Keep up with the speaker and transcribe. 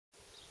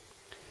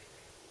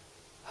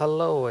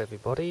Hello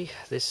everybody,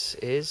 this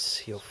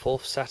is your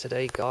 4th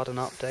Saturday garden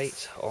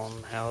update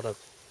on how the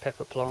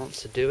pepper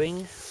plants are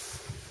doing.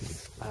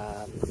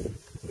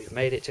 We've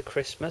made it to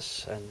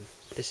Christmas and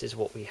this is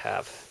what we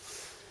have.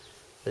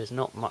 There's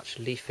not much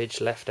leafage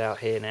left out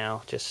here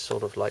now, just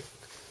sort of like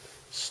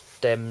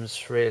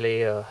stems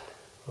really of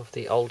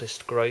the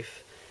oldest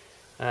growth.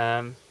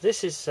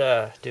 This is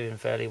doing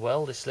fairly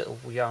well. This little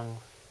young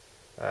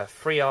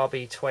free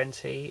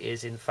RB20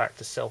 is in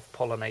fact a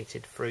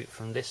self-pollinated fruit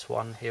from this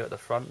one here at the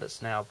front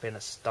that's now been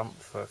a stump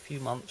for a few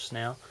months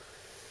now,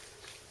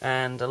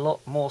 and a lot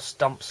more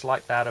stumps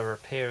like that are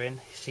appearing.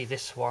 You see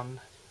this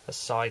one, a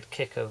side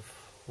kick of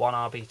one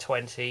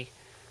RB20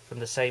 from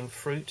the same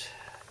fruit,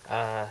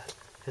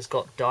 has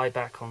got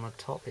dieback on the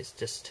top. It's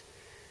just,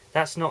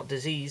 that's not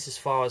disease as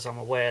far as I'm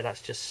aware,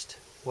 that's just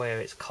where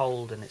it's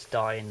cold and it's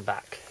dying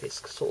back.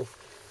 It's sort of,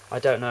 I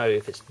don't know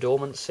if it's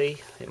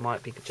dormancy, it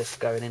might be just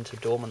going into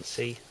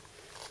dormancy.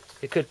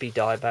 It could be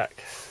dieback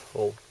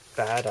or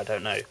bad, I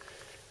don't know.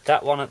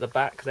 That one at the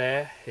back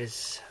there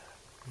is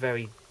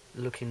very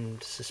looking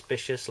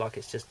suspicious, like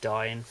it's just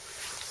dying.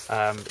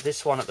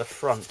 This one at the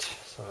front,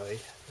 sorry,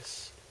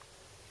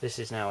 this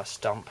is now a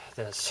stump.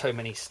 There's so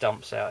many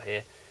stumps out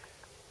here.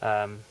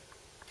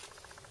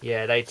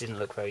 Yeah, they didn't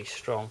look very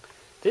strong.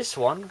 This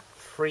one,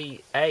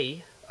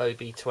 3A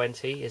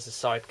OB20, is a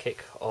sidekick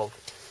of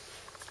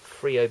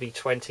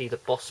 3OB20, the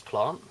boss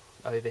plant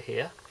over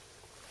here.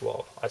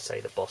 Well, I say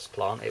the boss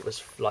plant, it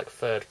was like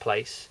 3rd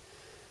place.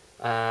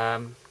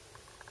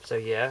 So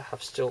yeah,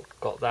 I've still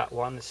got that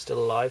one, it's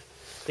still alive.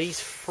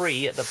 These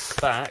 3 at the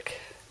back,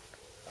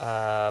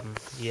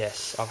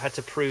 yes, I've had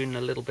to prune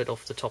a little bit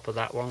off the top of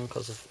that one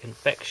because of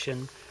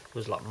infection. It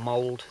was like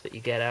mould that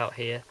you get out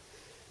here.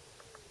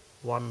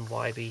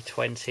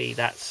 1YB20,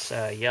 that's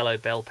a yellow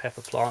bell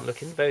pepper plant,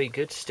 looking very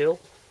good still.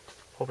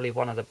 Probably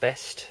one of the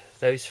best.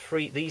 These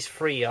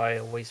 3 I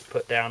always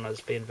put down as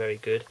being very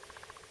good.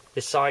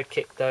 The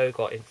sidekick though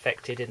got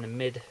infected in the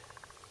mid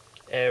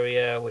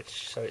area,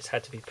 so it's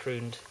had to be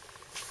pruned.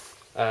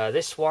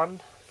 This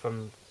one,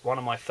 from one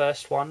of my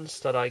first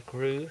ones that I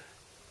grew,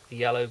 the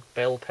yellow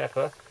bell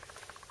pepper,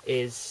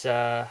 is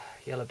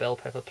yellow bell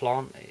pepper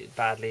plant,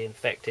 badly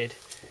infected.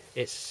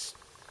 It's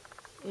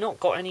not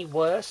got any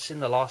worse in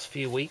the last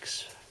few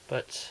weeks,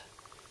 but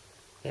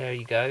there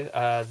you go.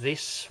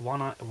 This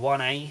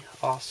 1A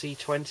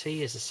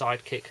RC20 is a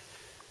sidekick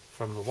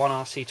from the 1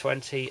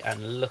 RC20,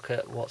 and look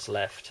at what's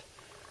left.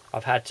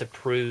 I've had to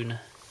prune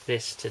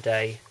this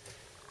today,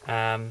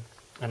 and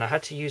I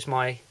had to use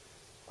my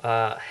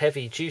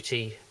heavy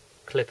duty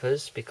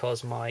clippers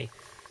because my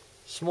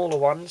smaller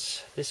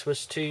ones, this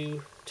was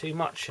too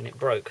much and it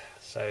broke.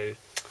 So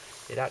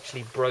it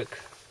actually broke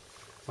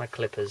my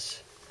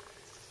clippers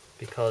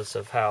because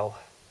of how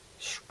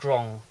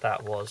strong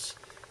that was.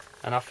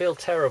 And I feel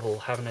terrible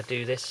having to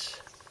do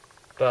this,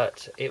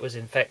 but it was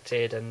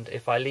infected, and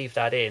if I leave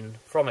that in,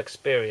 from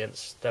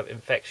experience, the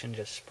infection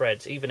just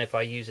spreads. Even if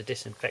I use a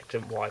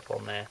disinfectant wipe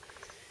on there,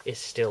 it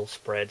still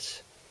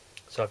spreads.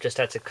 So I've just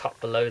had to cut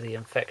below the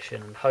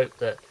infection and hope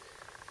that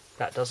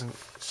that doesn't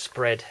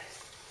spread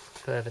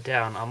further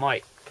down. I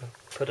might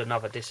put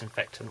another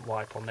disinfectant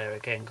wipe on there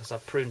again because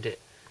I've pruned it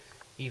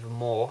even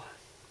more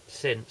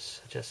since.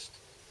 Just,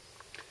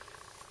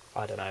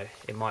 I don't know,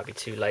 it might be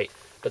too late.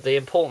 But the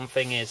important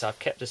thing is I've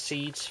kept the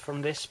seeds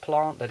from this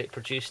plant that it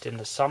produced in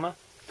the summer.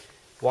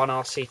 1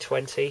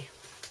 RC20,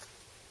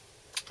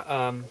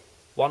 1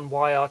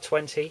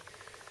 YR20.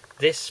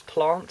 This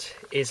plant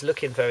is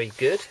looking very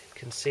good. You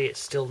can see it's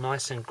still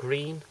nice and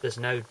green. There's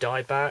no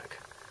dieback.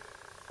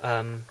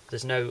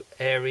 There's no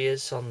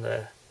areas on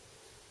the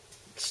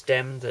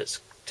stem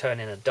that's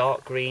turning a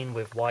dark green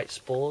with white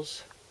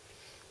spores.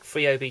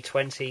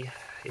 3OB20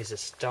 is a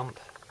stump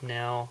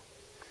now.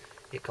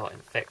 It got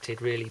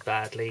infected really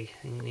badly,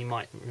 and you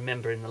might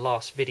remember in the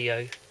last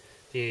video,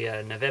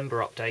 the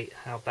November update,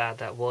 how bad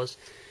that was.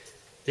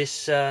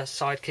 This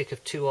sidekick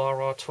of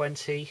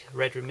 2RR20,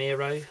 Red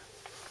Ramiro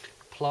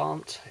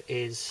plant,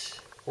 is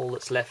all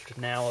that's left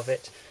now of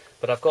it.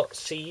 But I've got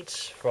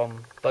seeds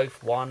from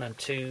both 1 and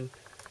 2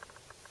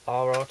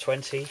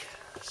 RR20,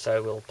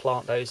 so we'll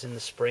plant those in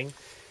the spring.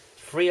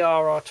 3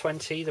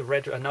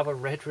 RR20, another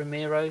Red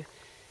Ramiro,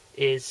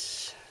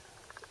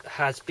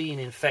 has been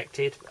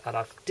infected, and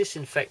I've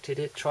disinfected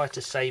it, tried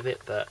to save it,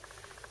 but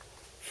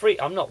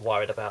I'm not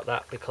worried about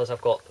that because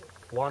I've got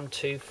 1,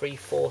 2, 3,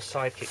 4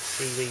 sidekick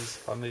series.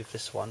 If I move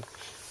this one, you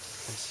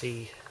can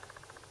see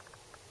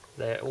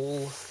they're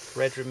all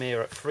Red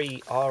Ramiro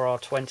 3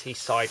 RR20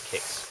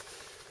 sidekicks.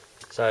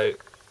 So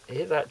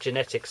that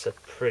genetics are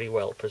pretty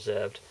well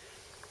preserved.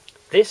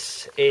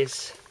 This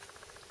is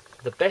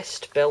the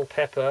best bell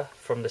pepper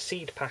from the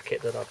seed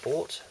packet that I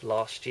bought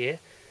last year.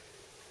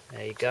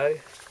 There you go,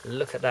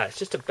 look at that. It's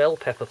just a bell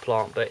pepper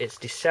plant, but it's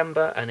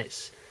December and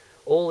it's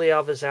all the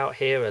others out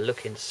here are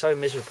looking so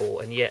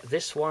miserable, and yet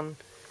this one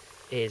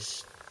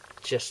is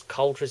just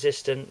cold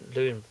resistant,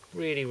 doing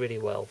really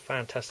well.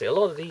 Fantastic. A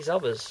lot of these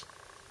others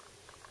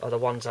are the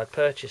ones I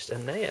purchased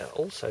and they are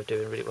also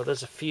doing really well.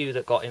 There's a few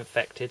that got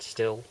infected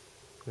still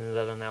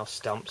that are now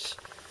stumps.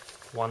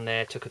 One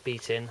there took a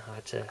beating. I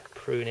had to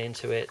prune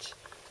into it,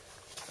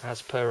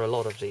 as per a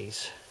lot of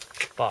these.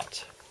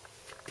 But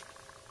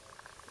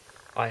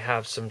I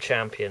have some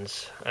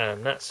champions,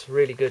 and that's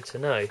really good to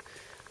know,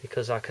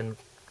 because I can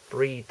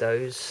breed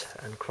those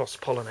and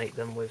cross-pollinate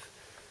them with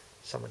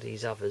some of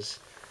these others.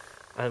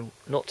 And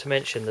not to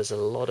mention, there's a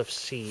lot of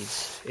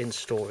seeds in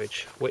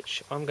storage,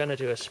 which I'm going to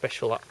do a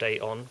special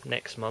update on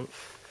next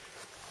month.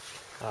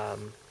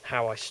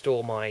 How I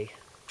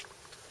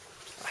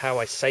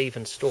save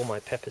and store my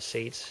pepper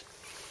seeds.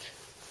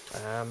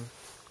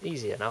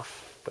 Easy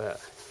enough,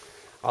 but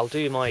I'll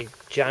do my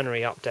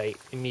January update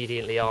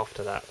immediately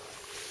after that.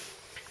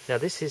 Now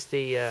this is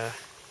the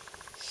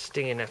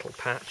stinging nettle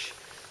patch.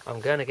 I'm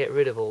going to get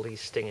rid of all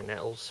these stinging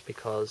nettles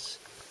because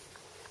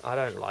I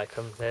don't like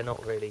them. They're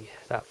not really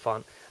that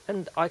fun.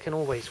 And I can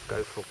always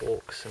go for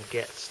walks and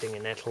get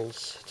stinging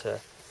nettles to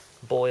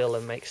boil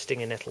and make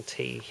stinging nettle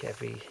tea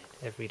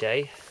every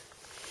day.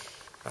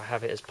 I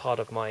have it as part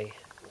of my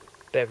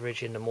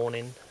beverage in the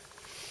morning.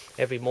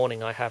 Every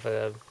morning I have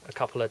a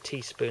couple of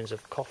teaspoons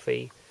of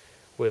coffee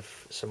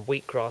with some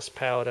wheatgrass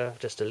powder,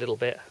 just a little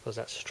bit because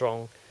that's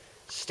strong,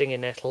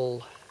 stinging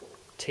nettle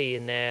tea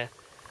in there,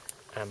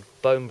 and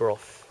bone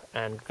broth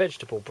and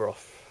vegetable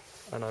broth,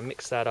 and I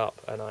mix that up,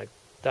 and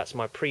that's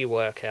my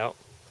pre-workout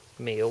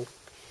meal.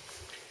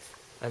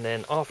 And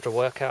then after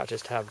workout,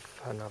 just have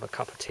another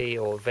cup of tea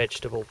or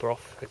vegetable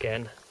broth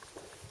again,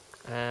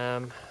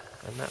 and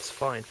that's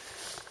fine.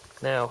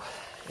 Now,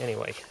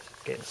 anyway,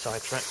 getting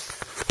sidetracked.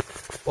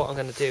 What I'm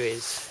going to do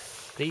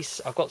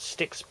is I've got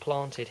sticks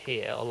planted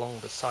here along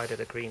the side of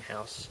the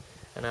greenhouse,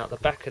 and out the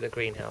back of the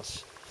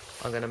greenhouse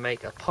I'm going to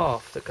make a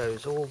path that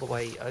goes all the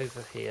way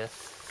over here.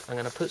 I'm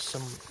going to put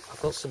I've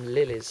got some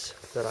lilies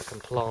that I can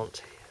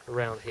plant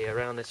around here,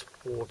 around this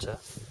water.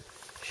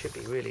 Should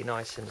be really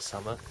nice in the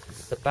summer.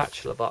 The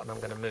bachelor button I'm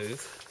going to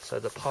move, so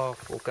the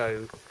path will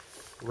go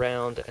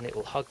round and it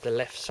will hug the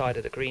left side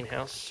of the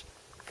greenhouse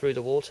through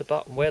the water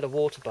butt. And where the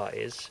water butt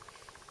is,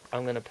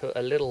 I'm going to put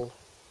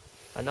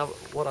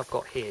what I've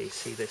got here, you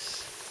see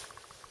this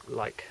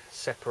like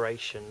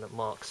separation that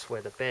marks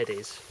where the bed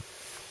is,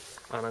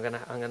 and I'm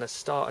gonna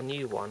start a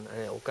new one,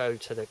 and it'll go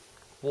to the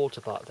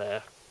water butt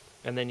there,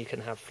 and then you can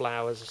have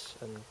flowers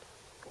and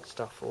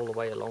stuff all the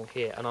way along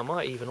here. And I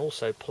might even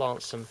also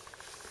plant some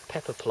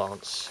pepper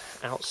plants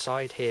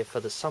outside here for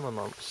the summer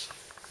months,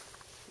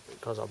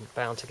 because I'm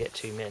bound to get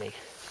too many.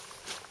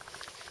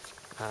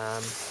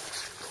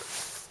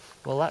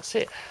 Well, that's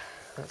it.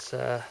 That's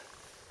the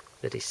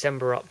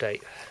December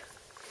update,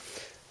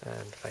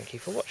 and thank you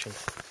for watching.